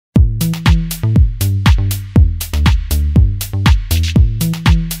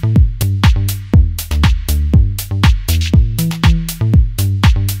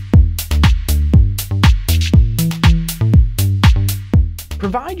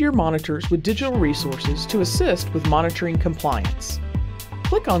your monitors with digital resources to assist with monitoring compliance.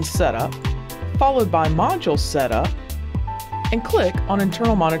 Click on Setup, followed by Module Setup, and click on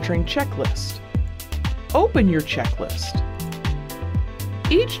Internal Monitoring Checklist. Open your checklist.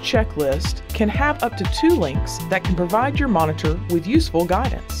 Each checklist can have up to 2 links that can provide your monitor with useful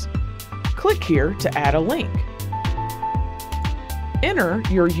guidance. Click here to add a link. Enter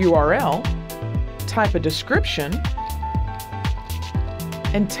your URL, type a description,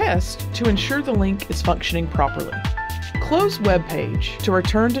 and test to ensure the link is functioning properly. Close Web Page to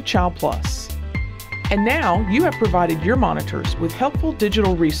return to ChildPlus. And now you have provided your monitors with helpful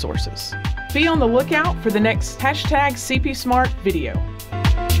digital resources. Be on the lookout for the next #CPSmart video.